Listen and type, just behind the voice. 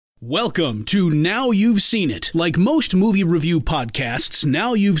Welcome to Now You've Seen It. Like most movie review podcasts,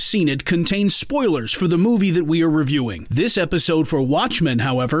 Now You've Seen It contains spoilers for the movie that we are reviewing. This episode for Watchmen,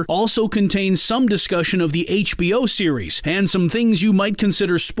 however, also contains some discussion of the HBO series and some things you might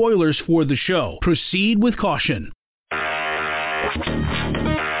consider spoilers for the show. Proceed with caution.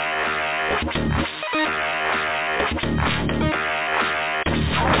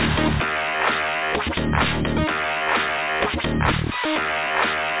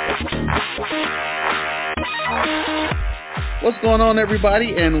 What's going on,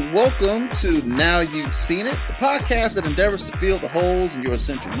 everybody, and welcome to Now You've Seen It, the podcast that endeavors to fill the holes in your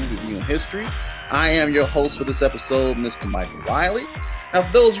essential movie viewing history. I am your host for this episode, Mr. Michael Wiley. Now,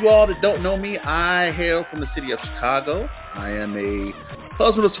 for those of you all that don't know me, I hail from the city of Chicago. I am a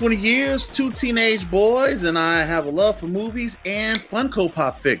husband of 20 years, 2 teenage boys, and I have a love for movies and Funko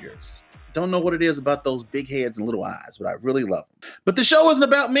Pop figures. Don't know what it is about those big heads and little eyes, but I really love them. But the show isn't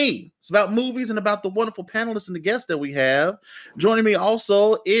about me. It's about movies and about the wonderful panelists and the guests that we have. Joining me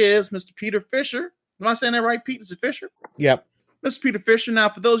also is Mr. Peter Fisher. Am I saying that right, Pete? Is it Fisher? Yep. Mr. Peter Fisher. Now,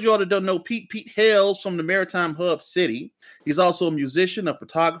 for those of you all that don't know, Pete hails from the Maritime Hub City. He's also a musician, a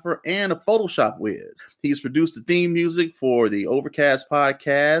photographer, and a Photoshop whiz. He's produced the theme music for the Overcast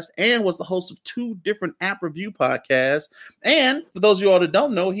podcast and was the host of 2 different app review podcasts. And for those of you all that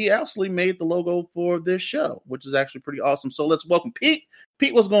don't know, he actually made the logo for this show, which is actually pretty awesome. So let's welcome Pete.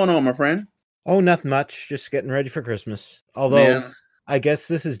 Pete, what's going on, my friend? Oh, nothing much. Just getting ready for Christmas. Although, I guess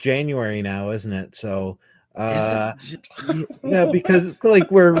this is January now, isn't it? So... yeah, because like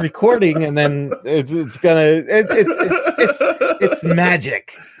we're recording and then it's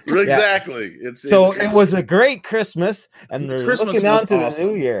magic. Exactly. Yeah. It was a great Christmas and we're looking on to the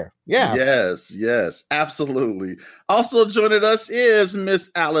new year. Yeah. Yes, absolutely. Also joining us is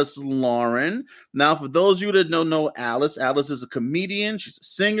Miss Alice Lauren. Now, for those of you that don't know Alice is a comedian, she's a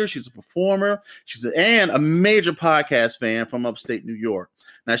singer, she's a performer, and a major podcast fan from upstate New York.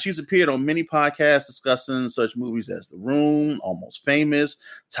 Now, she's appeared on many podcasts discussing such movies as The Room, Almost Famous,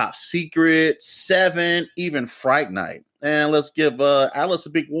 Top Secret, Seven, even Fright Night. And let's give Alice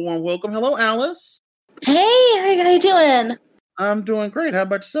a big warm welcome. Hello, Alice. Hey, how you doing? I'm doing great. How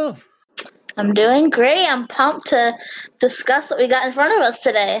about yourself? I'm doing great. I'm pumped to discuss what we got in front of us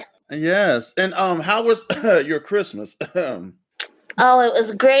today. Yes. And how was your Christmas? Oh, it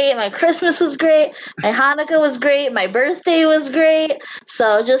was great. My Christmas was great. My Hanukkah was great. My birthday was great.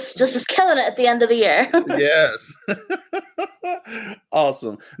 So just killing it at the end of the year. Yes.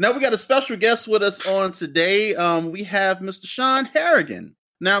 Awesome. Now we got a special guest with us on today. We have Mr. Sean Harrigan.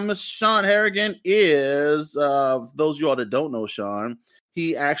 Now, Mr. Sean Harrigan is, those of you all that don't know Sean,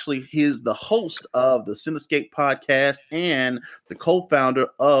 he's the host of the Cinescape podcast and the co-founder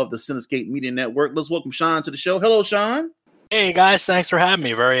of the Cinescape Media Network. Let's welcome Sean to the show. Hello, Sean. Hey guys, thanks for having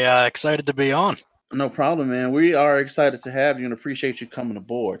me. Very excited to be on. No problem, man. We are excited to have you and appreciate you coming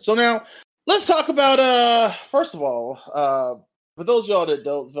aboard. So now let's talk about first of all, for those of y'all that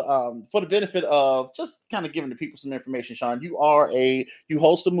don't, for the benefit of just kind of giving the people some information, Sean, you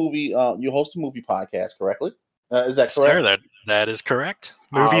host a movie podcast, correctly? Is that correct? Sir, that is correct.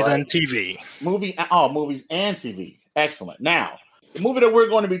 Movies and TV. Movies and TV. Excellent. Now, the movie that we're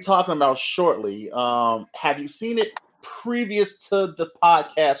going to be talking about shortly, have you seen it previous to the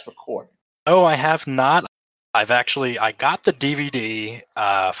podcast recording? Oh, I have not. I got the DVD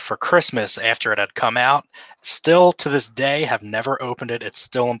for Christmas after it had come out. Still to this day, have never opened it. It's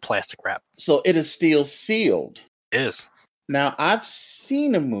still in plastic wrap. So it is still sealed. It is. Now, I've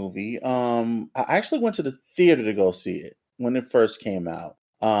seen a movie. I actually went to the theater to go see it when it first came out.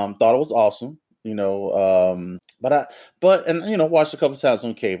 Thought it was awesome. Watched a couple times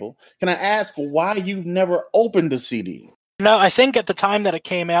on cable. Can I ask why you've never opened the CD? No, I think at the time that it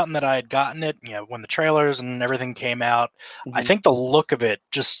came out and that I had gotten it, when the trailers and everything came out, I think the look of it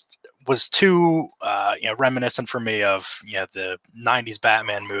just was too, reminiscent for me of, the 90s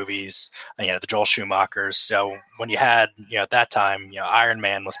Batman movies, the Joel Schumachers. So when you had, at that time, Iron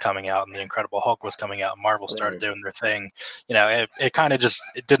Man was coming out and the Incredible Hulk was coming out and Marvel started doing their thing, it kind of just,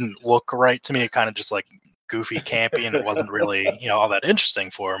 it didn't look right to me. It kind of just like goofy, campy, and it wasn't really, all that interesting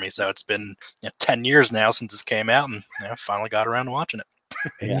for me. So it's been 10 years now since this came out and finally got around to watching it.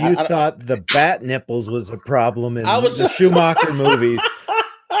 And you thought the bat nipples was a problem in the Schumacher movies.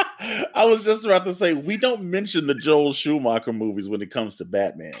 I was just about to say, we don't mention the Joel Schumacher movies when it comes to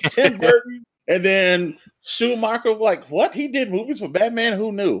Batman. Tim Burton and then Schumacher, like, what? He did movies for Batman?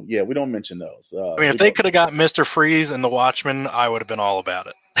 Who knew? Yeah, we don't mention those. If they could have got Mr. Freeze and The Watchmen, I would have been all about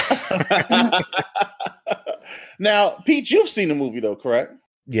it. Now, Pete, you've seen the movie, though, correct?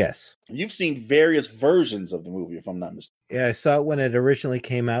 Yes. You've seen various versions of the movie, if I'm not mistaken. Yeah, I saw it when it originally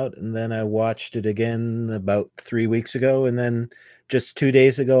came out, and then I watched it again about 3 weeks ago, and then just 2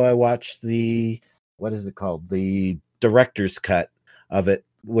 days ago I watched what is it called? The director's cut of it,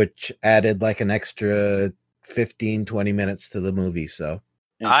 which added like an extra 15-20 minutes to the movie. So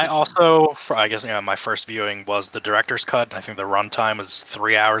I also, I guess, my first viewing was the director's cut. I think the runtime was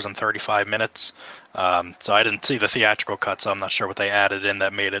 3 hours and 35 minutes. So I didn't see the theatrical cut, so I'm not sure what they added in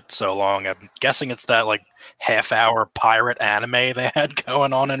that made it so long. I'm guessing it's that like half-hour pirate anime they had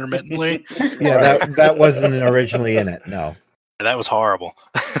going on intermittently. Yeah, that wasn't originally in it. No, that was horrible.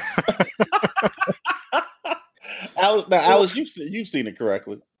 Alice, you've seen it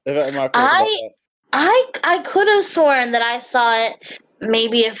correctly. Am I correct about that? I could have sworn that I saw it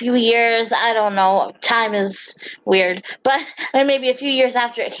maybe a few years. I don't know. Time is weird, but maybe a few years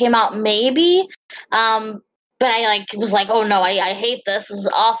after it came out, maybe. But I was like, oh no, I hate this. This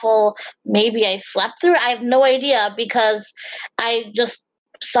is awful. Maybe I slept through it. I have no idea because I just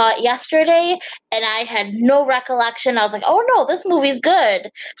saw it yesterday and I had no recollection. I was like, oh no, this movie's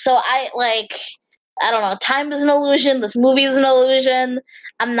good. So I don't know. Time is an illusion. This movie is an illusion.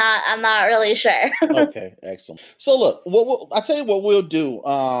 I'm not really sure. Okay, excellent. So look, I'll tell you what we'll do.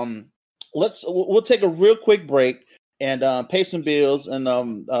 We'll take a real quick break and pay some bills, and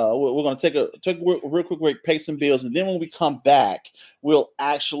we're going to take a real quick break, pay some bills, and then when we come back, we'll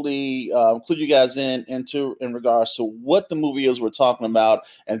actually include you guys in regards to what the movie is we're talking about,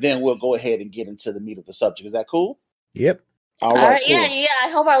 and then we'll go ahead and get into the meat of the subject. Is that cool? Yep. All right. Cool. Yeah. I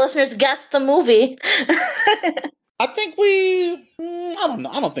hope our listeners guessed the movie. I think I don't know.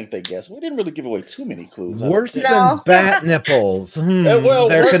 I don't think they guessed. We didn't really give away too many clues. Worse than bat nipples. Well,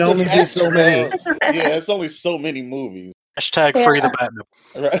 there can only be so many. Yeah, it's only so many movies. Hashtag free the bat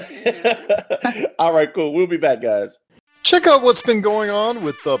nipple. Right. All right, cool. We'll be back, guys. Check out what's been going on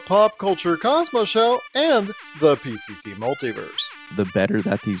with the Pop Culture Cosmos Show and the PCC Multiverse. The better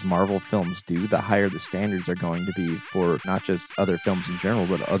that these Marvel films do, the higher the standards are going to be for not just other films in general,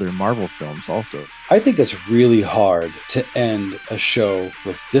 but other Marvel films also. I think it's really hard to end a show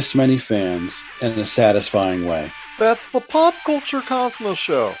with this many fans in a satisfying way. That's the Pop Culture Cosmos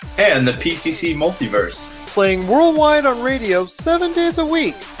Show. And the PCC Multiverse. Playing worldwide on radio 7 days a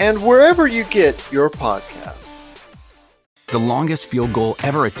week and wherever you get your podcasts. The longest field goal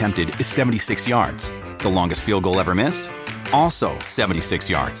ever attempted is 76 yards. The longest field goal ever missed? Also 76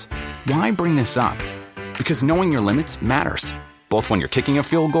 yards. Why bring this up? Because knowing your limits matters, both when you're kicking a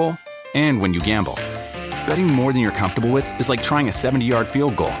field goal and when you gamble. Betting more than you're comfortable with is like trying a 70-yard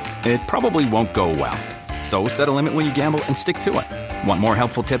field goal. It probably won't go well. So set a limit when you gamble and stick to it. Want more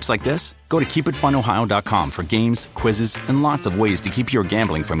helpful tips like this? Go to keepitfunohio.com for games, quizzes, and lots of ways to keep your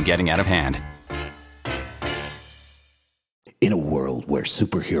gambling from getting out of hand. In a world where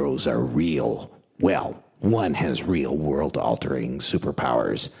superheroes are real, well, one has real world-altering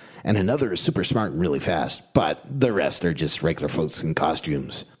superpowers, and another is super smart and really fast, but the rest are just regular folks in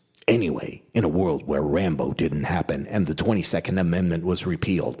costumes. Anyway, in a world where Rambo didn't happen and the 22nd Amendment was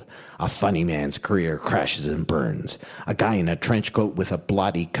repealed, a funny man's career crashes and burns. A guy in a trench coat with a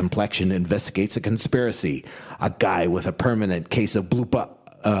bloody complexion investigates a conspiracy. A guy with a permanent case of blue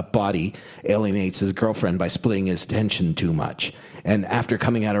body alienates his girlfriend by splitting his attention too much. And after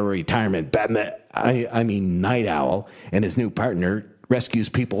coming out of retirement, Night Owl and his new partner rescues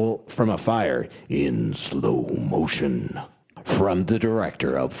people from a fire in slow motion. From the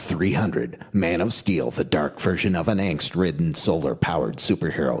director of 300, Man of Steel, the dark version of an angst-ridden solar-powered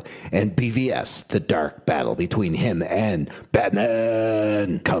superhero, and BVS, the dark battle between him and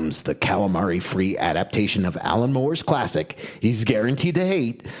Batman, comes the calamari-free adaptation of Alan Moore's classic, he's guaranteed to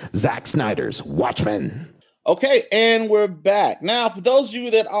hate, Zack Snyder's Watchmen. Okay, and we're back. Now, for those of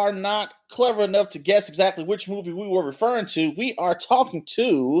you that are not clever enough to guess exactly which movie we were referring to, we are talking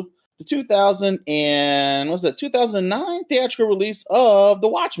to the 2009 theatrical release of The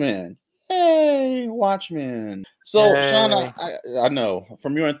Watchmen. Hey, Watchmen. So, Hey. Sean, I know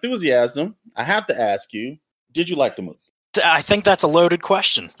from your enthusiasm, I have to ask you, did you like the movie? I think that's a loaded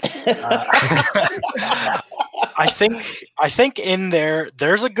question. I think in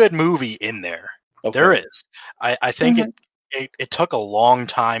there's a good movie in there. Okay. There is. I think it took a long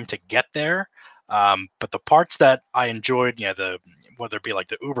time to get there. But the parts that I enjoyed, whether it be like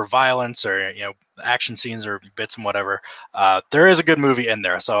the uber violence or action scenes or bits and whatever, there is a good movie in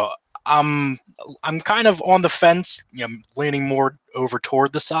there. So I'm kind of on the fence, leaning more over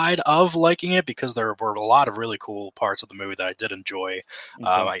toward the side of liking it because there were a lot of really cool parts of the movie that I did enjoy.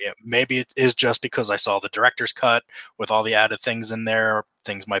 Okay. Maybe it is just because I saw the director's cut with all the added things in there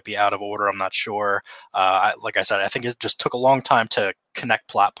things might be out of order. I'm not sure. Like I said, I think it just took a long time to connect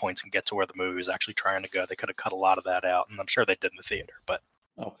plot points and get to where the movie was actually trying to go. They could have cut a lot of that out, and I'm sure they did in the theater. But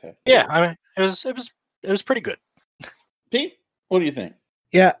okay, yeah, I mean, it was pretty good. Pete, what do you think?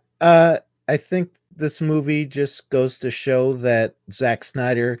 Yeah, I think this movie just goes to show that Zack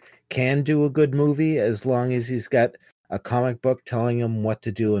Snyder can do a good movie as long as he's got a comic book telling him what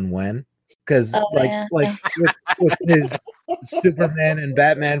to do and when. Because with his Superman and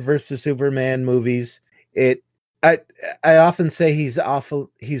Batman versus Superman movies, I often say he's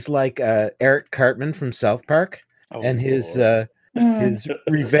awful. He's like Eric Cartman from South Park and his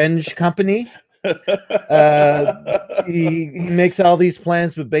Revenge Company. He makes all these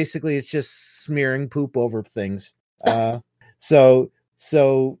plans, but basically it's just smearing poop over things.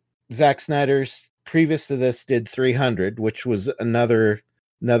 So Zack Snyder's previous to this did 300, which was another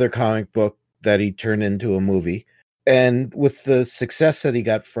comic book that he turned into a movie. And with the success that he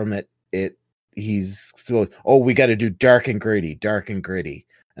got from it, he's still, we got to do dark and gritty.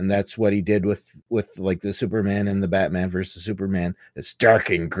 And that's what he did with like the Superman and the Batman versus Superman. It's dark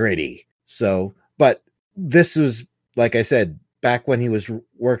and gritty. So, but this was, like I said, back when he was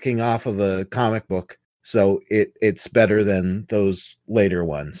working off of a comic book. So it's better than those later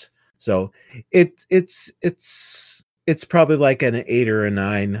ones. So it's probably like an 8 or a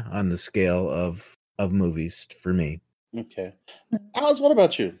 9 on the scale of movies for me. Okay. Alice, what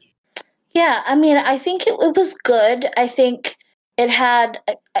about you? Yeah, I mean, I think it was good. I think it had,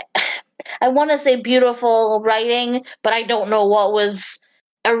 I want to say beautiful writing, but I don't know what was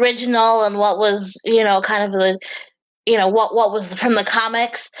original and what was, kind of the, what was from the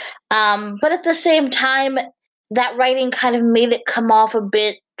comics. But at the same time, that writing kind of made it come off a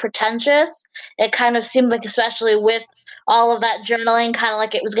bit pretentious. It kind of seemed like, especially with all of that journaling, kind of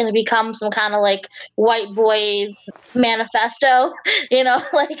like it was going to become some kind of like white boy manifesto,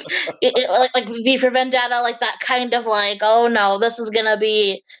 like like V for Vendetta, like that kind of like, oh no, this is going to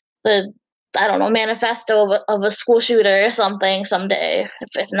be the, I don't know, manifesto of a school shooter or something someday,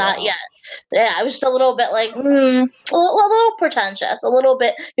 if not yet. Yeah, I was just a little bit like, a little pretentious, a little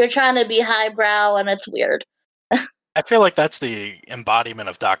bit. You're trying to be highbrow, and it's weird. I feel like that's the embodiment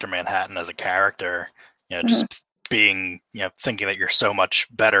of Dr. Manhattan as a character. Just being, thinking that you're so much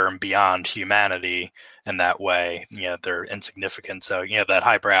better and beyond humanity in that way. They're insignificant. So, that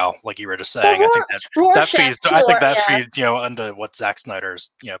highbrow, like you were just saying, I think that feeds, into what Zack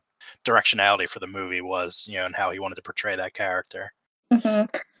Snyder's, directionality for the movie was, and how he wanted to portray that character. Mm-hmm.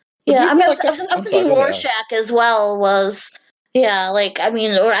 Yeah, I mean, I was thinking Rorschach as well was, or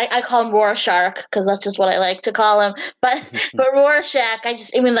I call him Rorschach because that's just what I like to call him. But Rorschach,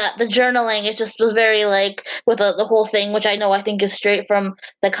 the journaling, it just was very like with the whole thing, which I think is straight from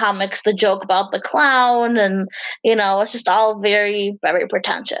the comics, the joke about the clown, and it's just all very, very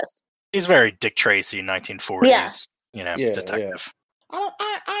pretentious. He's very Dick Tracy, 1940s, detective. Yeah.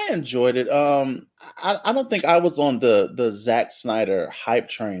 I enjoyed it. I don't think I was on the Zack Snyder hype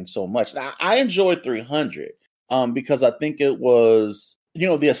train so much. I enjoyed 300 because I think it was,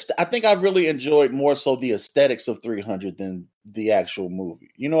 I think I really enjoyed more so the aesthetics of 300 than the actual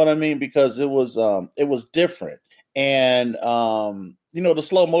movie. You know what I mean? Because it was different. And the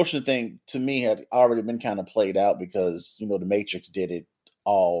slow motion thing to me had already been kind of played out because, The Matrix did it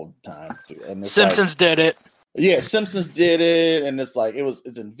all the time. And Simpsons did it. Yeah, Simpsons did it, and it's like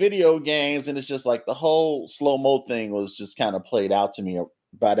it's in video games, and it's just like the whole slow-mo thing was just kind of played out to me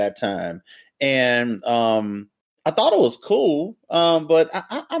by that time. And I thought it was cool, but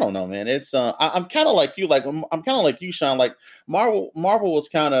I don't know, man. It's I'm kind of like you, Sean. Like Marvel was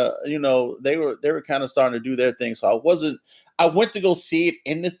kind of, they were kind of starting to do their thing. So I went to go see it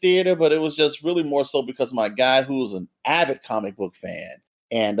in the theater, but it was just really more so because my guy, who was an avid comic book fan.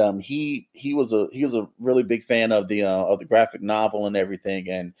 And he was a really big fan of the graphic novel and everything,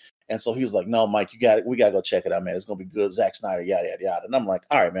 and so he was like, "No, Mike, we got to go check it out, man. It's gonna be good." Zack Snyder, yada yada yada. And I'm like,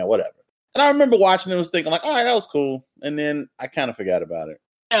 "All right, man, whatever." And I remember watching it, was thinking like, "All right, that was cool," and then I kind of forgot about it.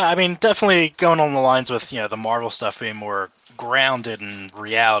 Yeah, I mean, definitely going on the lines with the Marvel stuff being more grounded in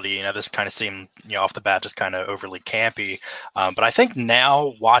reality. This kind of seemed off the bat just kind of overly campy. But I think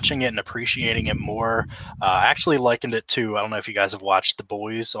now watching it and appreciating it more, I actually likened it to, I don't know if you guys have watched The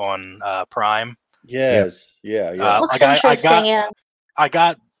Boys on Prime. Yes, yeah. Looks interesting. I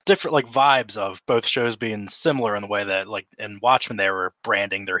got different vibes of both shows being similar in the way that in Watchmen they were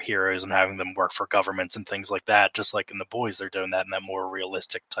branding their heroes and having them work for governments and things like that, just like in The Boys they're doing that in that more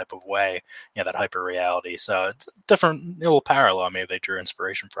realistic type of way, that hyper reality. So it's a different little parallel maybe they drew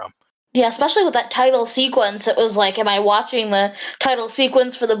inspiration from. Yeah, especially with that title sequence, it was like, am I watching the title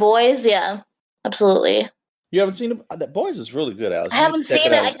sequence for The Boys? Yeah, absolutely. You haven't seen it? The Boys is really good, Alex. I haven't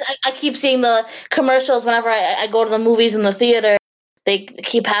seen it. I keep seeing the commercials whenever I go to the movies in the theater. They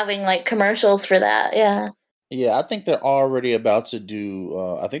keep having like commercials for that. Yeah. Yeah, I think they're already about to do.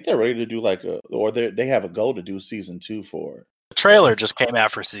 I think they're ready to do they have a goal to do season 2 for it. The trailer just came out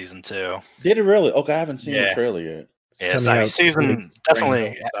for season 2. Did it really? Okay, I haven't seen the trailer yet. Yeah, season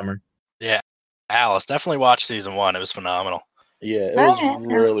definitely. Summer. Yeah, Alice, definitely watch season 1. It was phenomenal. Yeah, it was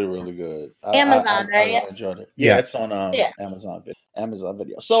really, really good. Amazon, I enjoyed it. Yeah, it's on Amazon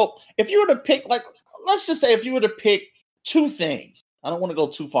Video. So if you were to pick, let's just say if you were to pick 2 things, I don't want to go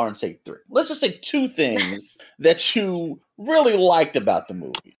too far and say 3. Let's just say 2 things that you really liked about the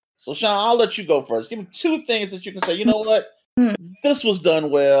movie. So Sean, I'll let you go first. Give me 2 things that you can say, you know what? This was done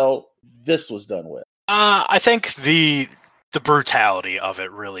well. This was done well. I think the brutality of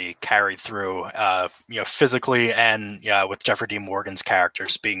it really carried through, physically, and with Jeffrey Dean Morgan's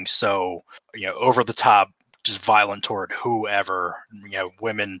characters being so, over the top, just violent toward whoever,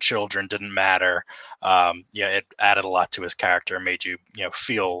 women, children, didn't matter. It added a lot to his character and made you,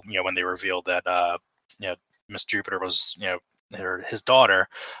 feel, when they revealed that, Miss Jupiter was, his daughter.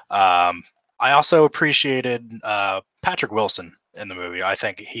 I also appreciated Patrick Wilson in the movie. I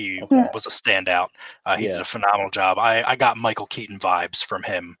think he was a standout. He did a phenomenal job. I got Michael Keaton vibes from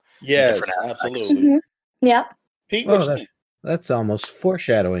him. Yes, absolutely. Mm-hmm. Yeah. Pete, that's almost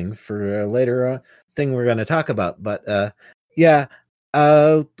foreshadowing for a later thing we're going to talk about. But what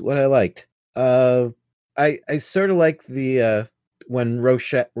I liked, I sort of like the when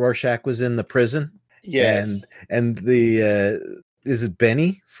Rorschach was in the prison. Yes, and the is it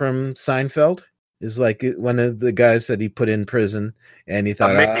Benny from Seinfeld? Is like one of the guys that he put in prison, and he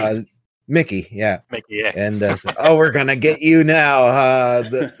thought Mickey, yeah, and we're gonna get you now.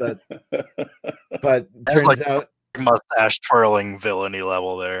 But turns like out mustache twirling villainy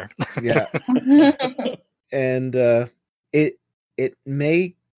level there. Yeah, and it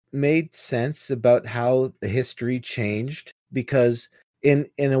made sense about how the history changed, because in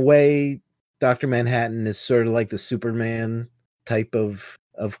a way, Dr. Manhattan is sort of like the Superman type of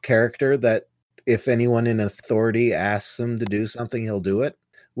character that if anyone in authority asks him to do something, he'll do it,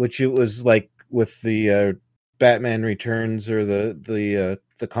 which it was like with the Batman Returns or the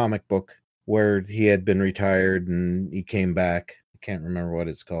comic book where he had been retired and he came back. I can't remember what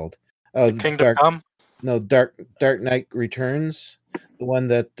it's called. Oh, Kingdom Come? No, Dark Knight Returns. The one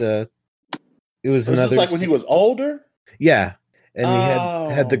that it was this another. Is like when he was older. Yeah, and he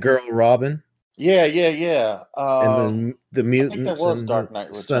had the girl Robin. Yeah. And then the mutants. I think that was Dark Knight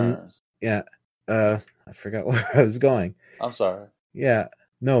Returns. Yeah. I forgot where I was going. I'm sorry. Yeah.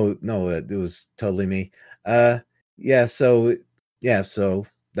 No, it was totally me. So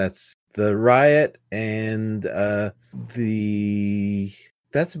that's the riot, and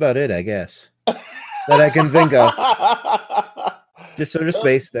that's about it, I guess. That I can think of. Just sort of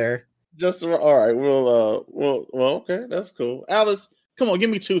space there. All right. Well, okay, that's cool. Alice, come on, give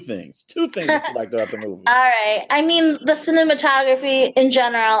me 2 things. 2 things that you liked about the movie. All right. I mean, the cinematography in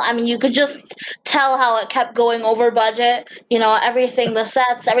general, I mean, you could just tell how it kept going over budget. Everything, the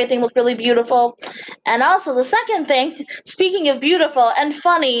sets, everything looked really beautiful. And also, the second thing, speaking of beautiful and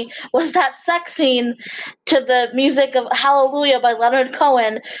funny, was that sex scene to the music of Hallelujah by Leonard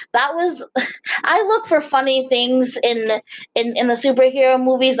Cohen. That was, I look for funny things in the superhero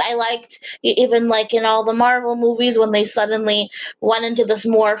movies. I liked, even like in all the Marvel movies, when they suddenly went into this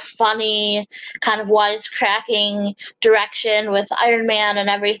more funny kind of wisecracking direction with Iron Man and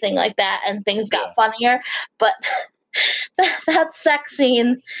everything like that, and things got funnier. But that sex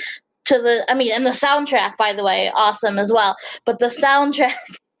scene and the soundtrack, by the way, awesome as well. But the soundtrack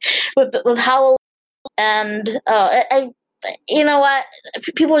with Halloween and you know what?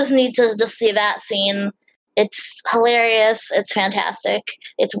 People just need to just see that scene. It's hilarious. It's fantastic.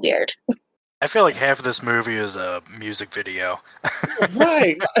 It's weird. I feel like half of this movie is a music video.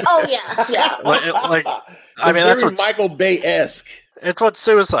 Right. Oh yeah. I mean, that's what Michael Bay-esque. It's what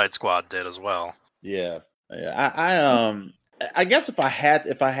Suicide Squad did as well. Yeah. I guess if I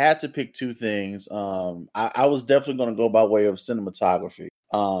had to pick 2 things, I was definitely going to go by way of cinematography.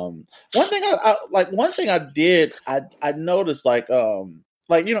 One thing I did, I noticed anytime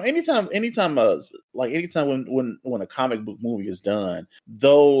when a comic book movie is done,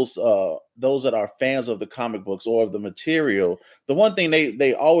 those that are fans of the comic books or of the material, the one thing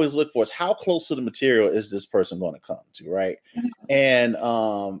they always look for is how close to the material is this person going to come to, right? And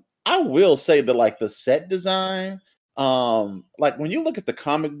I will say that the set design, when you look at the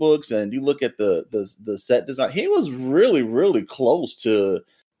comic books and you look at the set design, he was really, really close to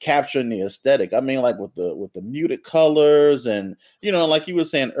capturing the aesthetic. I mean, like with the muted colors and, you know, like you were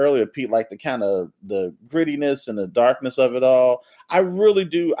saying earlier, Pete, like the kind of the grittiness and the darkness of it all. I really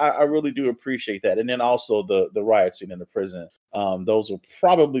do appreciate that. And then also the riot scene in the prison. Those will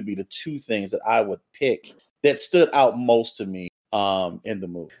probably be the two things that I would pick that stood out most to me in the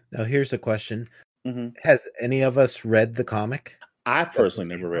movie. Now, here's a question. Mm-hmm. Has any of us read the comic? I personally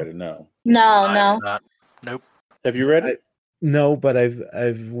never read it, no. No. Nope. Have you read it? No, but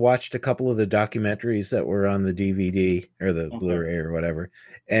I've watched a couple of the documentaries that were on the DVD or the Blu-ray or whatever,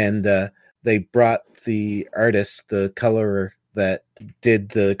 and they brought the artist, the colorer that did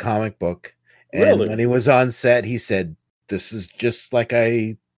the comic book, and when he was on set, he said, "This is just like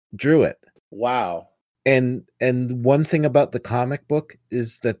I drew it." Wow. And one thing about the comic book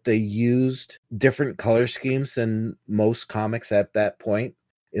is that they used different color schemes than most comics at that point.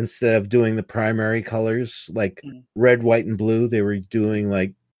 Instead of doing the primary colors like red, white, and blue, they were doing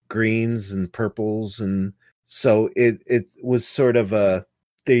like greens and purples, and so it was sort of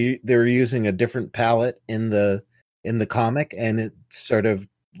they were using a different palette in the comic, and it sort of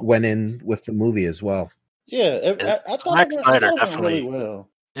went in with the movie as well. Yeah, I thought Snyder definitely really well.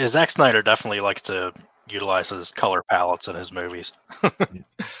 Yeah, Zack Snyder definitely likes to utilize his color palettes in his movies.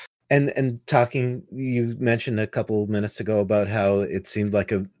 And talking, you mentioned a couple of minutes ago about how it seemed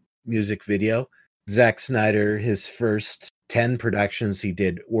like a music video. Zack Snyder, his first 10 productions he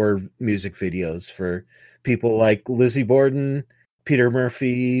did were music videos for people like Lizzie Borden, Peter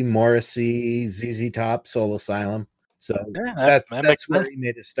Murphy, Morrissey, ZZ Top, Soul Asylum. So that's where he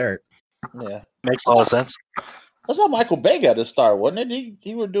made his start. Yeah, makes a lot of sense. That's how Michael Bay got his start, wasn't it?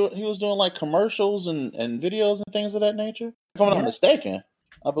 He was doing like commercials and videos and things of that nature. If I'm not mistaken.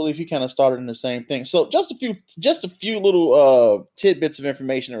 I believe he kind of started in the same thing. So just a few little tidbits of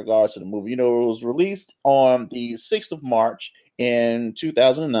information in regards to the movie. You know, it was released on the 6th of March in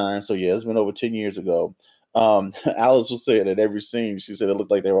 2009. So yeah, it's been over 10 years ago. Alice was saying that every scene, she said it looked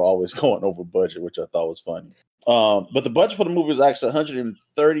like they were always going over budget, which I thought was funny. But the budget for the movie was actually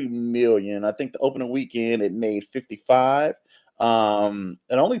 130 million. I think the opening weekend it made 55.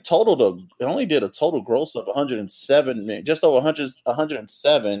 It only did a total gross of 107 million, just over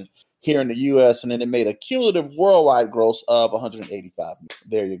 107 here in the US, and then it made a cumulative worldwide gross of 185 million.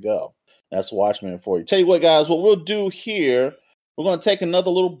 There you go. That's Watchmen for you. Tell you what, guys, what we'll do here, we're going to take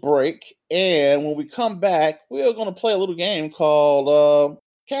another little break, and when we come back, we are going to play a little game called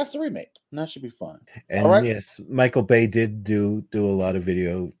Cast the Remake, and that should be fun. And all right? Yes, Michael Bay did do a lot of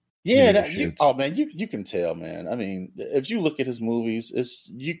video. Yeah, you can tell, man. I mean, if you look at his movies,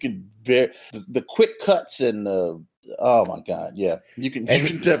 the quick cuts and oh my god, yeah, you can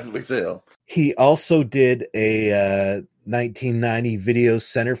definitely tell. He also did a 1990 video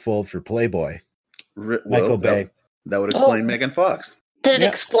centerfold for Playboy. Michael Bay. That would explain Megan Fox. Did it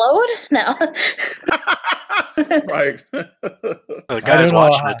explode? No. Right. The guys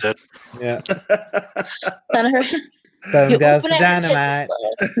watching it did. Yeah. Boom goes the dynamite.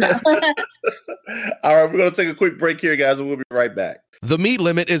 All right, we're going to take a quick break here, guys, and we'll be right back. The Meat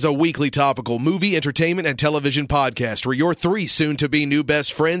Limit is a weekly topical movie, entertainment, and television podcast where your three soon-to-be new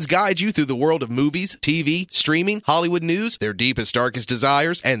best friends guide you through the world of movies, TV, streaming, Hollywood news, their deepest, darkest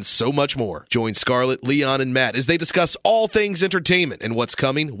desires, and so much more. Join Scarlett, Leon, and Matt as they discuss all things entertainment and what's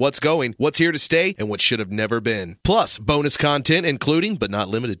coming, what's going, what's here to stay, and what should have never been. Plus, bonus content including, but not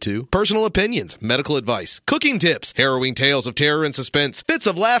limited to, personal opinions, medical advice, cooking tips, harrowing tales of terror and suspense, fits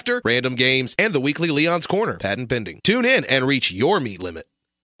of laughter, random games, and the weekly Leon's Corner, patent pending. Tune in and reach your meat limit.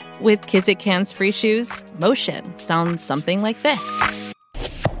 With Kizik Hands Free Shoes, motion sounds something like this.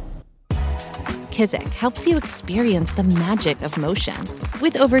 Kizik helps you experience the magic of motion.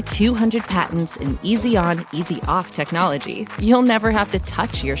 With over 200 patents and easy-on, easy-off technology, you'll never have to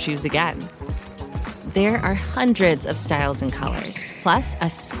touch your shoes again. There are hundreds of styles and colors, plus a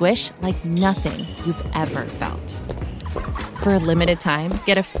squish like nothing you've ever felt. For a limited time,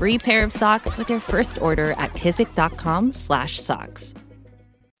 get a free pair of socks with your first order at kizik.com/socks.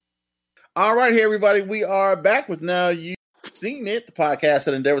 All right, here, everybody. We are back with Now You've Seen It, the podcast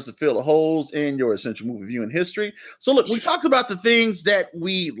that endeavors to fill the holes in your essential movie viewing history. So, look, we talked about the things that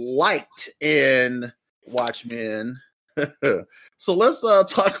we liked in Watchmen. So let's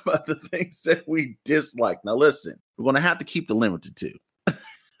talk about the things that we disliked. Now, listen, we're going to have to keep the limit to 2.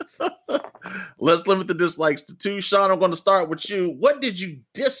 Let's limit the dislikes to 2. Sean, I'm going to start with you. What did you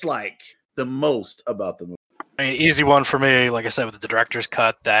dislike the most about the movie? I mean, easy one for me, like I said, with the director's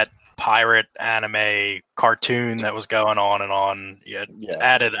cut, that pirate anime cartoon that was going on and on. It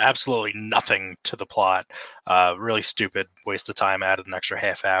added absolutely nothing to the plot. Really stupid waste of time. Added an extra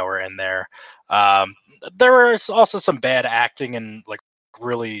half hour in there. There was also some bad acting and like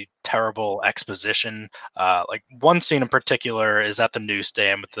really terrible exposition. Like one scene in particular is at the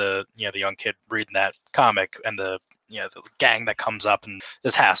newsstand with the the young kid reading that comic, and the gang that comes up and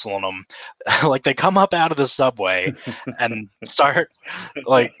is hassling them. Like they come up out of the subway and start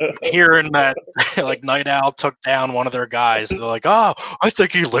like hearing that like Night Owl took down one of their guys. They're like, "Oh, I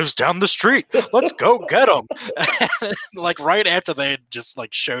think he lives down the street. Let's go get him." Like right after they had just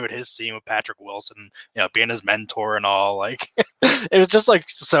like showed his scene with Patrick Wilson, being his mentor and all, like it was just like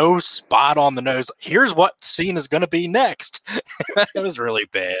so spot on the nose. Here's what the scene is going to be next. It was really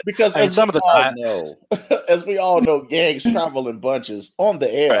bad because as we all know, gangs travel in bunches on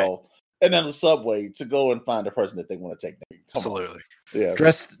the L and then the subway to go and find the person that they want to take. Absolutely. Yeah.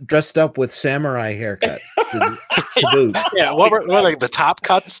 Dressed up with samurai haircuts. to boot. Yeah, what were like the top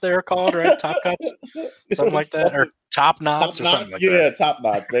cuts they're called, right? Top cuts? Something like that. Or top knots or something like that. Yeah, top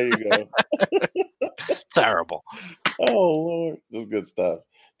knots. There you go. Terrible. Oh Lord. That's good stuff.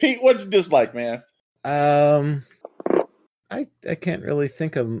 Pete, what'd you dislike, man? I can't really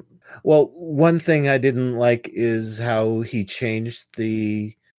think of. Well, one thing I didn't like is how he changed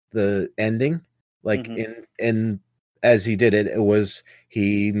the ending. Like in as he did it, it was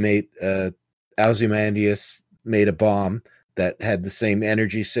he made Ozymandias made a bomb that had the same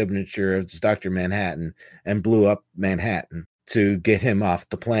energy signature as Dr. Manhattan and blew up Manhattan to get him off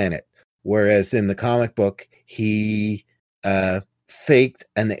the planet. Whereas in the comic book, he faked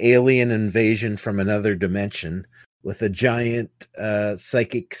an alien invasion from another dimension with a giant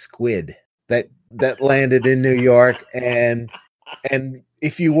psychic squid that landed in New York, and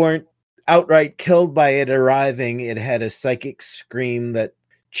if you weren't outright killed by it arriving, it had a psychic scream that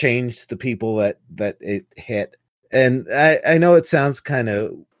changed the people that it hit. And I know it sounds kind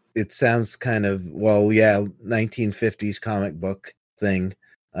of well, yeah, 1950s comic book thing,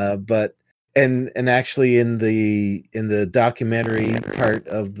 but and actually in the documentary part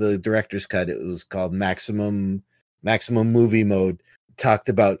of the director's cut, it was called Maximum Movie Mode, talked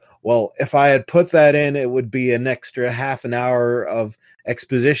about, well, if I had put that in, it would be an extra half an hour of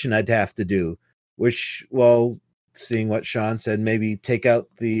exposition I'd have to do, which, well, seeing what Sean said, maybe take out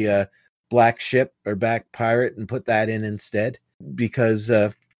the black ship or black pirate and put that in instead, because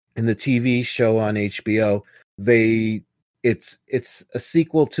in the TV show on HBO, it's a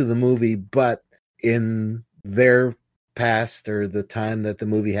sequel to the movie, but in their past or the time that the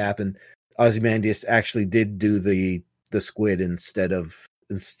movie happened, Ozymandias actually did do the squid instead of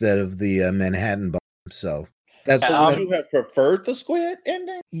the Manhattan bomb. So that's would you have preferred the squid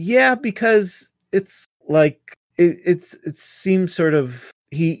ending? Yeah, because it's like it seems sort of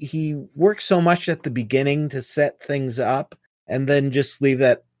he works so much at the beginning to set things up, and then just leave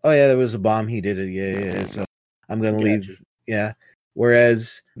that. Oh yeah, there was a bomb. He did it. Yeah. So I'm gonna leave. You. Yeah.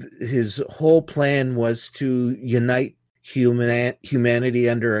 Whereas his whole plan was to unite humanity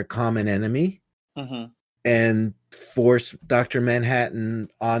under a common enemy, and force Dr. Manhattan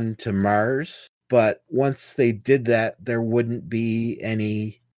onto Mars. But once they did that, there wouldn't be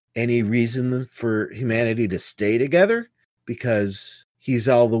any reason for humanity to stay together, because he's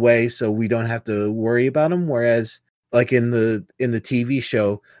all the way, so we don't have to worry about him. Whereas, like in the TV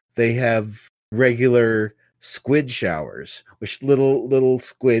show, they have regular squid showers, which little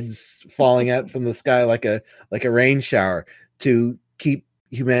squids falling out from the sky like a rain shower to keep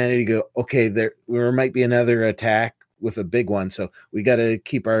humanity go, okay, there might be another attack with a big one, so we got to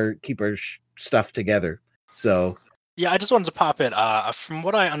keep our stuff together. So yeah, I just wanted to pop in. From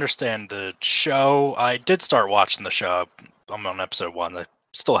what I understand, the show, I did start watching the show. I'm on episode 1. I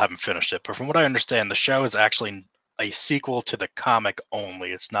still haven't finished it, but from what I understand, the show is actually a sequel to the comic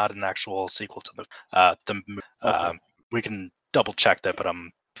only. It's not an actual sequel to the we can double check that, but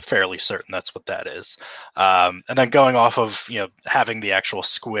I'm fairly certain that's what that is. And then going off of having the actual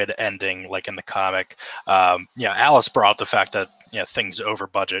squid ending like in the comic, Alice brought up the fact that things over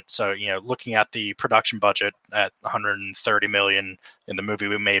budget. So looking at the production budget at 130 million in the movie,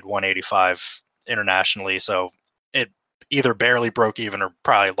 we made 185 internationally. So it either barely broke even or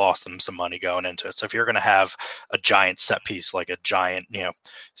probably lost them some money going into it. So if you're going to have a giant set piece like a giant,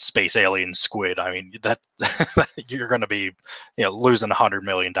 space alien squid, I mean, that you're going to be, losing $100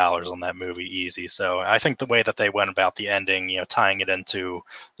 million on that movie easy. So I think the way that they went about the ending, tying it into,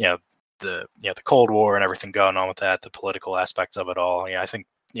 the Cold War and everything going on with that, the political aspects of it all, I think,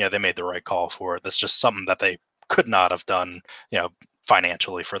 they made the right call for it. That's just something that they could not have done,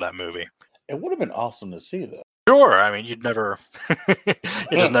 financially for that movie. It would have been awesome to see that. Sure. I mean, you're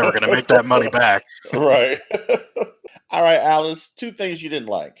just never going to make that money back. Right. All right, Alice, 2 things you didn't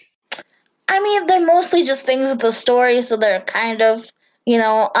like. I mean, they're mostly just things with the story, so they're kind of,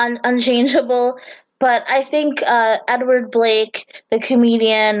 unchangeable. but I think Edward Blake, the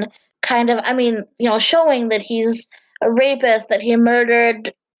comedian, kind of, showing that he's a rapist, that he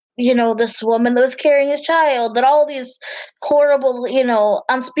murdered, this woman that was carrying his child, that all these horrible,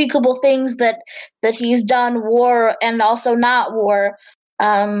 unspeakable things that he's done, war and also not war.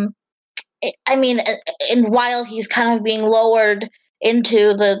 And while he's kind of being lowered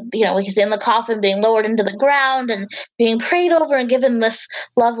into the, he's in the coffin, being lowered into the ground and being prayed over and given this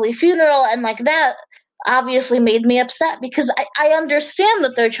lovely funeral, and like that obviously made me upset, because I understand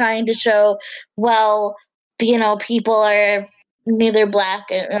that they're trying to show, well, people are neither black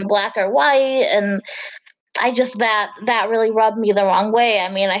or white, and I just that really rubbed me the wrong way.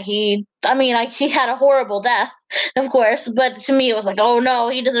 He had a horrible death, of course, but to me it was like, oh no,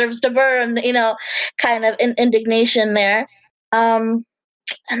 he deserves to burn, kind of indignation there. And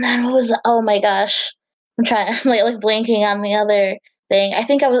then what was oh my gosh, I'm like blanking on the other thing. I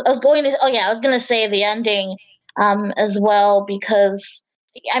think I was going to say the ending as well, because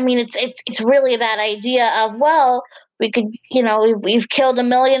it's really that idea of, well, we could, we've killed 1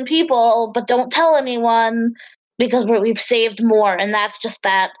 million people, but don't tell anyone because we've saved more. And that's just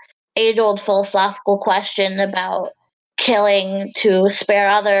that age-old philosophical question about killing to spare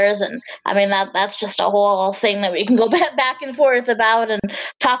others. And that's just a whole thing that we can go back and forth about and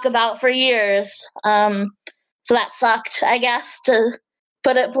talk about for years. So that sucked, I guess, to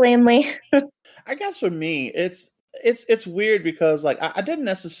put it plainly. I guess for me, it's weird because like I didn't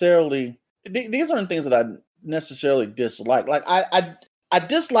necessarily. These aren't things that I necessarily dislike. Like I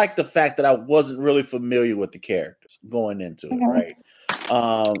dislike the fact that I wasn't really familiar with the characters going into it, right?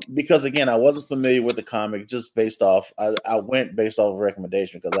 Because again, I wasn't familiar with the comic just based off. I went based off of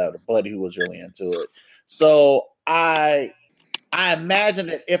recommendation because I had a buddy who was really into it. So I imagine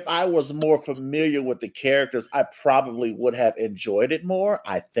that if I was more familiar with the characters, I probably would have enjoyed it more,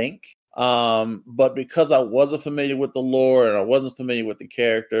 I think. But because I wasn't familiar with the lore and I wasn't familiar with the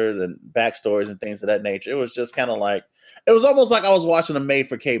characters and backstories and things of that nature, it was just kind of like, it was almost like I was watching a made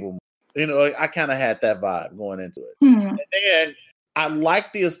for cable movie. I kind of had that vibe going into it. And then I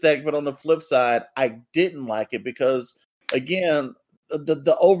liked the aesthetic, but on the flip side, I didn't like it because, again,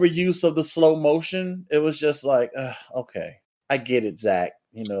 the overuse of the slow motion, it was just like, okay, I get it, Zach.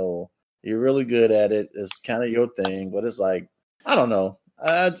 You're really good at it. It's kind of your thing, but it's like, I don't know.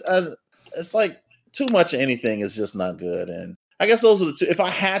 It's like too much of anything is just not good. And I guess those are the two. If I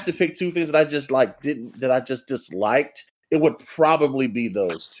had to pick two things that I just that I just disliked, it would probably be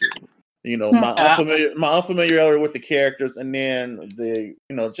those two. My unfamiliarity with the characters, and then the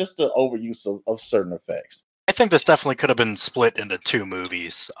just the overuse of certain effects. I think this definitely could have been split into two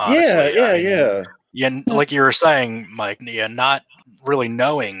movies. Honestly. Yeah, like you were saying, Mike. Yeah, not really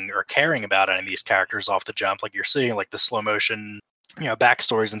knowing or caring about any of these characters off the jump, like you're seeing, like the slow motion,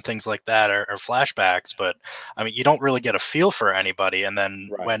 backstories and things like that, or flashbacks. But you don't really get a feel for anybody. And then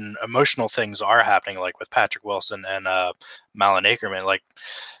when emotional things are happening, like with Patrick Wilson and Malin Akerman, like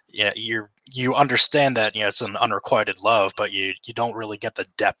you understand that it's an unrequited love, but you don't really get the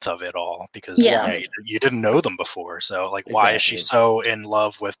depth of it all because you didn't know them before. So like, why is she so in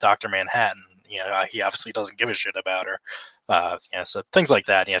love with Dr. Manhattan? He obviously doesn't give a shit about her. So things like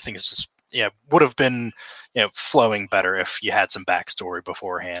that. I think it's just would have been flowing better if you had some backstory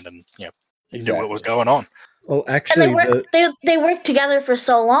beforehand and knew what was going on. Well, actually, they worked together for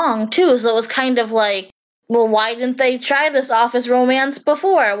so long too, so it was kind of like, well, why didn't they try this office romance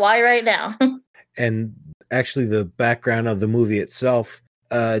before? Why right now? And actually, the background of the movie itself,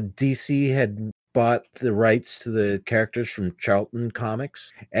 DC had bought the rights to the characters from Charlton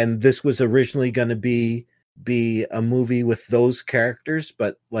Comics, and this was originally going to be a movie with those characters,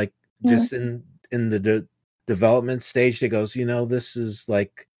 but like just in the development stage, it goes, this is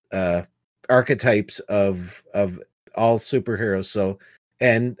like archetypes of all superheroes. So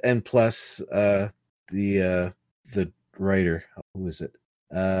and plus the writer, who is it?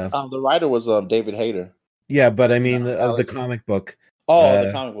 The writer was David Hayter. Yeah, but I mean of the comic book. The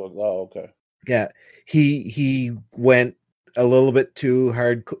comic book. Oh, okay. Yeah, he went a little bit too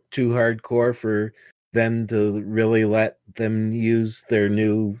hardcore for them to really let them use their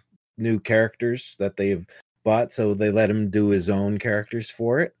new characters that they've bought, so they let him do his own characters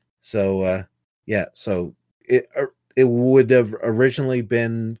for it. So so it would have originally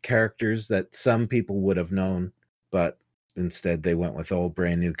been characters that some people would have known, but instead they went with old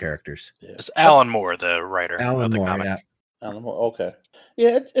brand new characters. It's Alan Moore, the writer of the comic. Yeah. Alan Moore, okay.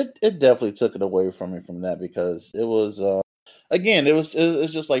 Yeah, it definitely took it away from me from that, because it was again, it was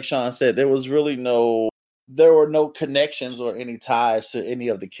just like Sean said, there were no connections or any ties to any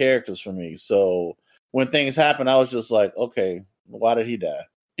of the characters for me. So when things happened, I was just like, okay, why did he die?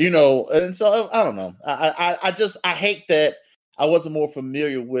 And so I don't know. I hate that I wasn't more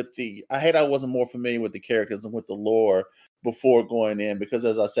familiar with the characters and with the lore before going in, because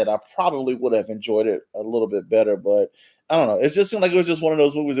as I said, I probably would have enjoyed it a little bit better, but I don't know. It just seemed like it was just one of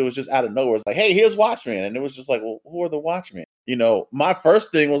those movies that was just out of nowhere. It's like, hey, here's Watchmen. And it was just like, well, who are the Watchmen? My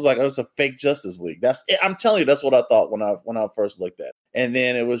first thing was like, oh, it's a fake Justice League. I'm telling you, that's what I thought when I first looked at it. And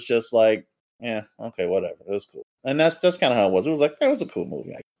then it was just like, yeah, okay, whatever. It was cool. And that's kind of how it was. It was like, it was a cool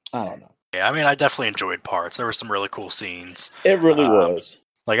movie. I don't know. Yeah, I mean, I definitely enjoyed parts. There were some really cool scenes. It really was.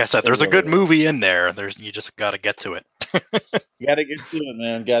 Like I said, there's a good movie in there. You just got to get to it. Got to get to it,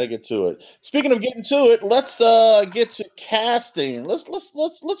 man. Got to get to it. Speaking of getting to it, let's get to casting.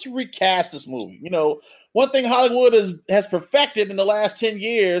 Let's recast this movie. One thing Hollywood has perfected in the last 10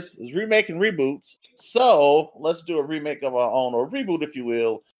 years is remaking reboots. So let's do a remake of our own, or a reboot, if you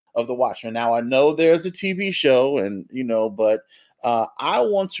will, of The Watchmen. Now, I know there's a TV show, and but I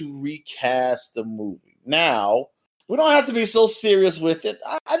want to recast the movie. Now, we don't have to be so serious with it.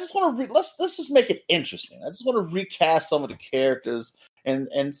 I just want to let's just make it interesting. I just want to recast some of the characters and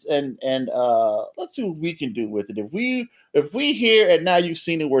let's see what we can do with it. If we here at Now You've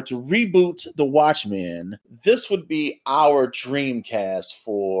Seen It were to reboot The Watchmen, this would be our dream cast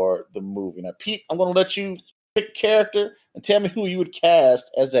for the movie. Now, Pete, I'm going to let you pick a character and tell me who you would cast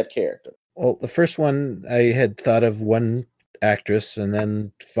as that character. Well, the first one, I had thought of one actress and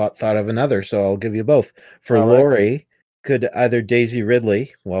then thought of another, so I'll give you both. For All Laurie, right. could either Daisy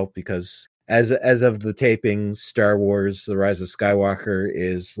Ridley, well, because as of the taping, Star Wars The Rise of Skywalker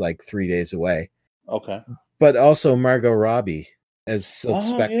is like 3 days away. Okay. But also Margot Robbie as Silk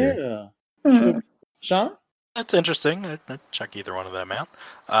Spectre. Yeah. Mm-hmm. Sean? That's interesting. I'd check either one of them out.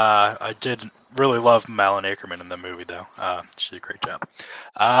 I did really love Malin Akerman in the movie, though. She did a great job.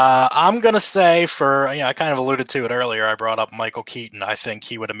 I'm going to say I kind of alluded to it earlier. I brought up Michael Keaton. I think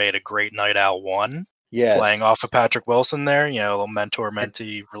he would have made a great Night Owl 1. Yeah. Playing off of Patrick Wilson there, a little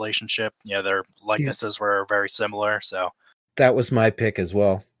mentor-mentee relationship. Their likenesses were very similar. So that was my pick as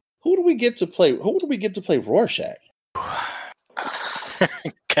well. Who do we get to play Rorschach?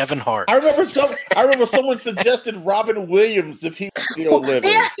 Kevin Hart. I remember someone suggested Robin Williams if he was still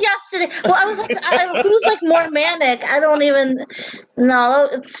living. Yeah, yesterday. Well, I was like, who's like more manic? I don't even. No,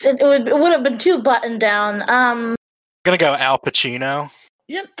 it would have been too buttoned down. I'm gonna go Al Pacino.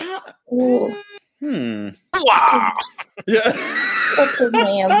 Yeah. Wow. Yeah. What's his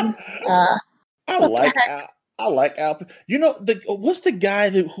name? I like Al. What's the guy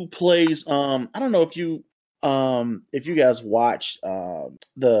who plays? I don't know if you guys watch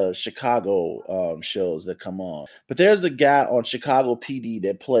the Chicago shows that come on, but there's a guy on Chicago PD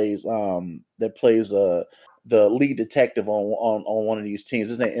that plays the lead detective on one of these teams.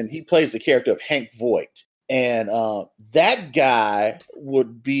 His name, and he plays the character of Hank Voight, and that guy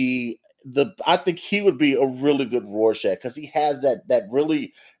would be I think he would be a really good Rorschach because he has that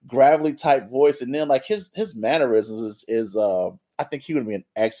really gravelly type voice, and then like his mannerisms is I think he would be an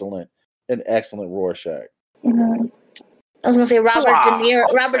excellent Rorschach. Mm-hmm. I was gonna say Robert De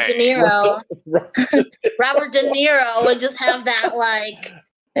Niro. Robert De Niro would just have that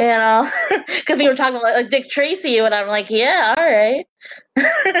because we were talking about like Dick Tracy, and I'm like, yeah, all right.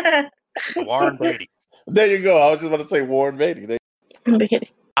 Warren Beatty. There you go. I was just about to say Warren Beatty.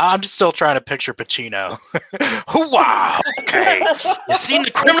 I'm just still trying to picture Pacino. Wow. Okay. You seen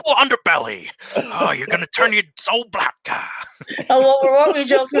the criminal underbelly. Oh, you're gonna turn your soul black. What were we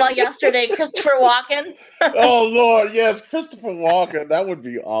joking about yesterday? Christopher Walken. Oh Lord, yes, Christopher Walken. That would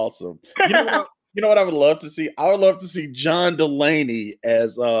be awesome. You know what I would love to see? I would love to see John Delaney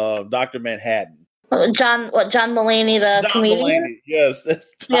as Dr. Manhattan. John Mulaney, the comedian. Mulaney. Yes,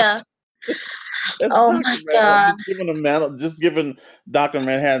 that's yeah. That's oh my God! Just giving Dr.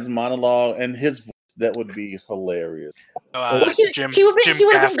 Manhattan's monologue and his voice, that would be hilarious. He would have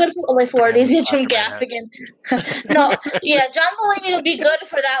been good for the 40s. Jim Gaffigan. No, yeah, John Mulaney would be good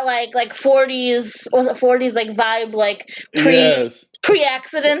for that like 40s. Was it 40s like vibe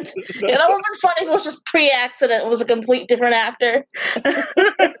pre-accident? Yeah, that would have been funny if it was just pre-accident. It was a complete different actor.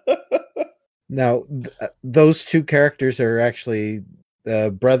 Now, those two characters are actually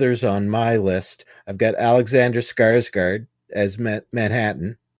brothers on my list. I've got Alexander Skarsgård as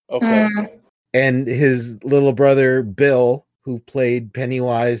Manhattan. Okay. And his little brother Bill, who played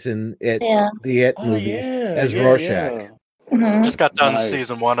Pennywise in the It movies, as Rorschach. Yeah. Mm-hmm. Just got done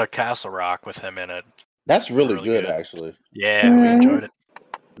season 1 of Castle Rock with him in it. That's really good, actually. Yeah, we enjoyed it.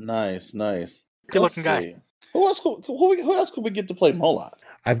 Nice. Good looking guy. Who else could we get to play Moloch?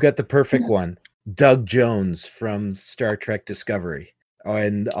 I've got the perfect one. Doug Jones from Star Trek Discovery.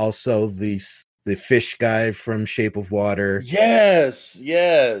 And also the the fish guy from Shape of Water. Yes.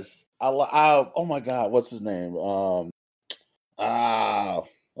 Oh my God, what's his name? No,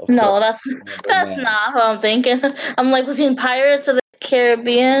 that's not what I'm thinking. I'm like, was he in Pirates of the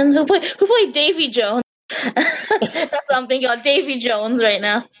Caribbean? Who played Davy Jones? That's what I'm thinking of, Davy Jones right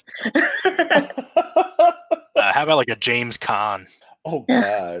now. How about like a James Caan? Oh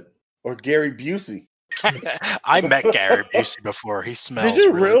God, or Gary Busey. I met Gary Busey before. He smells Did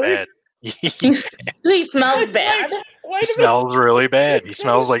you really bad. He smells bad. He smells really bad. He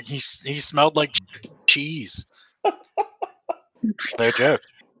smells like he smelled like cheese. No joke.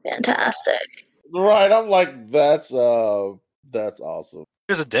 Fantastic. Right, I'm like, that's awesome.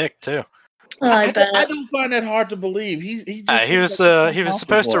 He was a dick too. Oh, I bet. I don't find that hard to believe. He was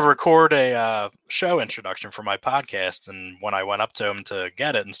supposed to record a show introduction for my podcast, and when I went up to him to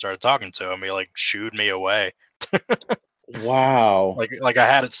get it and started talking to him, he like shooed me away. Wow. Like I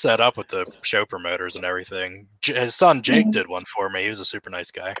had it set up with the show promoters and everything. His son Jake did one for me. He was a super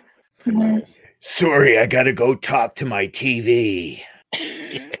nice guy. Sorry, I gotta go talk to my TV.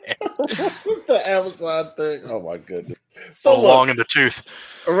 The Amazon thing. Oh my goodness. So long in the tooth.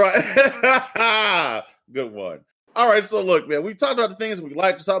 Right. Good one. All right, so look, man, we talked about the things we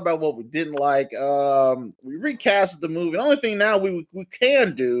liked. We talked about what we didn't like. We recasted the movie. The only thing now we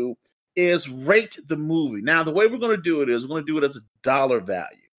can do is rate the movie. Now, the way we're going to do it is we're going to do it as a dollar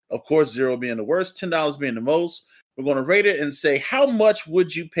value. Of course, 0 being the worst, $10 being the most. We're going to rate it and say, how much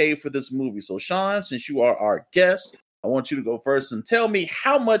would you pay for this movie? So, Sean, since you are our guest, I want you to go first and tell me,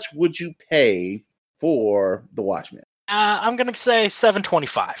 how much would you pay for The Watchmen? I'm going to say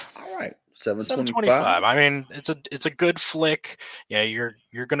 $725. All right. $725. I mean, it's a good flick. Yeah, you're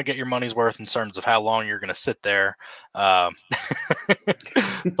going to get your money's worth in terms of how long you're going to sit there. But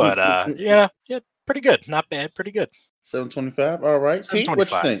yeah, pretty good. Not bad. Pretty good. $725. All right. Pete, what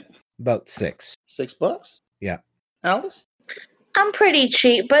you think? About $6. $6? Yeah. Alice? I'm pretty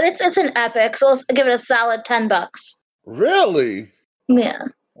cheap, but it's an epic, so I'll give it a solid $10. Really? Yeah.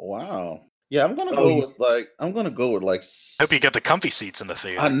 Wow. Yeah, I'm gonna go with like. Hope you get the comfy seats in the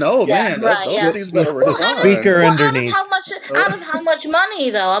theater. I know, man. Right, those seats better recline. Speaker underneath. Out of how much money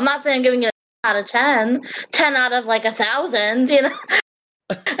though? I'm not saying giving it out of 10 out of like 1,000. You know,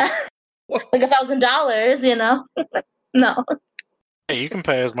 like $1,000. You know, no. Hey, you can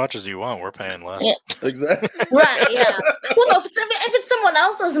pay as much as you want. We're paying less. Yeah. Exactly. Right. Yeah. Well, if it's someone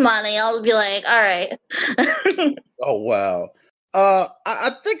else's money, I'll be like, all right. Oh wow.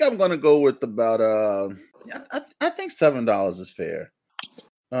 I think I'm gonna go with about I think $7 is fair.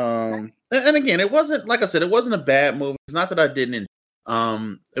 And again, it wasn't, like I said, it wasn't a bad movie. It's not that I didn't.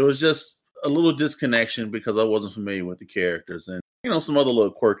 It was just a little disconnection because I wasn't familiar with the characters and some other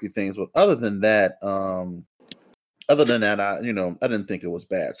little quirky things. But other than that, I didn't think it was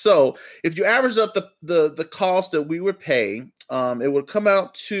bad. So if you average up the cost that we would pay, it would come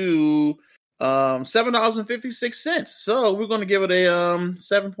out to $7.56. So we're going to give it a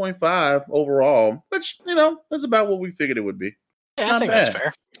 7.5 overall, which that's about what we figured it would be. Yeah, I think that's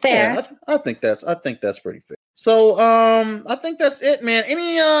fair. Fair. Yeah, I think that's pretty fair. So I think that's it, man.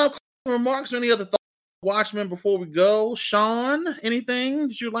 Any remarks or any other thoughts on Watchmen before we go? Sean, anything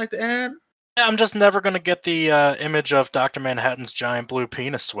that you'd like to add? Yeah, I'm just never going to get the image of Dr. Manhattan's giant blue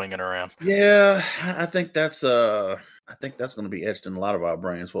penis swinging around. Yeah, I think that's going to be etched in a lot of our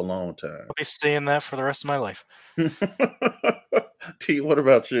brains for a long time. I'll be seeing that for the rest of my life. Pete, what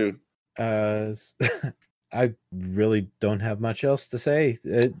about you? I really don't have much else to say.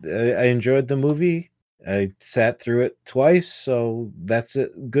 I enjoyed the movie. I sat through it twice, so that's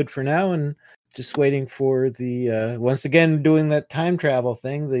it. Good for now. And just waiting for the once again doing that time travel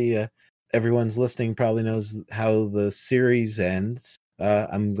thing. The everyone's listening probably knows how the series ends.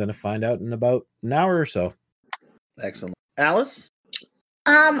 I'm going to find out in about an hour or so. Excellent. Alice?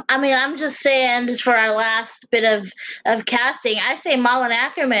 I mean, I'm just saying, just for our last bit of casting, I say Malin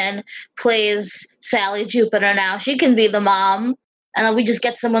Ackerman plays Sally Jupiter now. She can be the mom, and then we just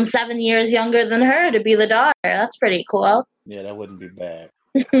get someone 7 years younger than her to be the daughter. That's pretty cool. Yeah, that wouldn't be bad.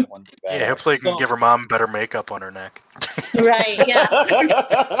 Yeah, hopefully you can give her mom better makeup on her neck. Right, yeah. God,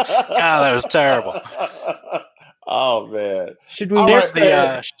 that was terrible. Oh man! Should we?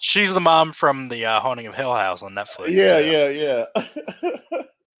 She's the mom from the Haunting of Hill House on Netflix. Yeah.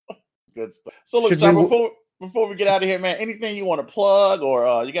 Good stuff. So look, Sean, before we get out of here, man, anything you want to plug,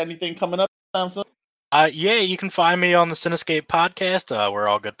 or you got anything coming up soon? Yeah, you can find me on the Cinescape podcast, where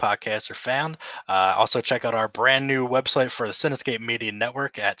all good podcasts are found. Also, check out our brand new website for the Cinescape Media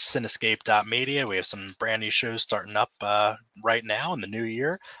Network at cinescape.media. We have some brand new shows starting up right now in the new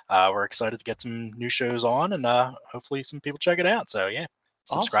year. We're excited to get some new shows on, and hopefully some people check it out. So, yeah,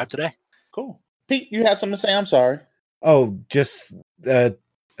 subscribe today. Cool. Pete, you had something to say? I'm sorry. Oh, just what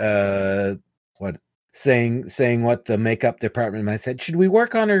saying what the makeup department might said. Should we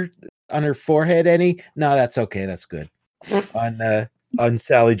work on her forehead any? No, that's okay. That's good. On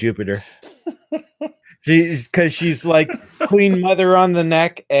Sally Jupiter. Because she's like Queen Mother on the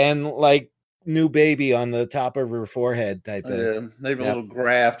neck and like new baby on the top of her forehead type of. Yeah, maybe a little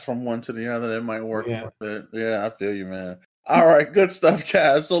graft from one to the other. That might work a bit. Yeah, I feel you, man. All right, good stuff,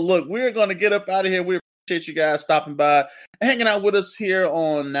 guys. So look, we're going to get up out of here. We appreciate you guys stopping by and hanging out with us here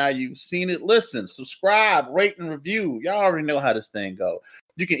on Now You've Seen It. Listen, subscribe, rate, and review. Y'all already know how this thing go.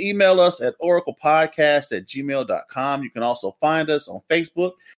 You can email us at oraclepodcast@gmail.com. You can also find us on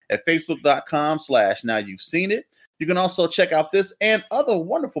Facebook at facebook.com/NowYou'veSeenIt. You can also check out this and other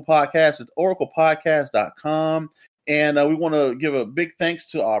wonderful podcasts at oraclepodcast.com. And we want to give a big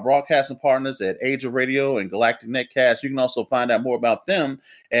thanks to our broadcasting partners at Age of Radio and Galactic Netcast. You can also find out more about them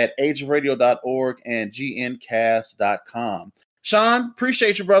at ageofradio.org and gncast.com. Sean,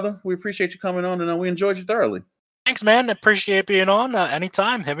 appreciate you, brother. We appreciate you coming on, and we enjoyed you thoroughly. Thanks, man. Appreciate being on.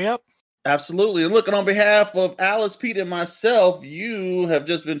 Anytime. Hit me up. Absolutely. And looking on behalf of Alice, Pete, and myself, you have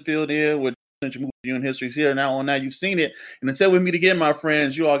just been filled in with Central Movie Viewing Histories here. Now You've Seen It. And until we meet again, my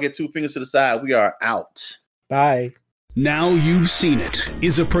friends, you all get 2 fingers to the side. We are out. Bye. Now You've Seen It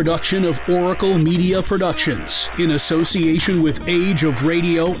is a production of Oracle Media Productions in association with Age of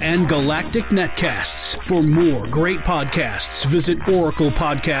Radio and Galactic Netcasts. For more great podcasts, visit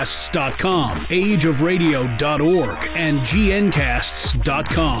oraclepodcasts.com, ageofradio.org, and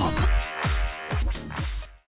gncasts.com.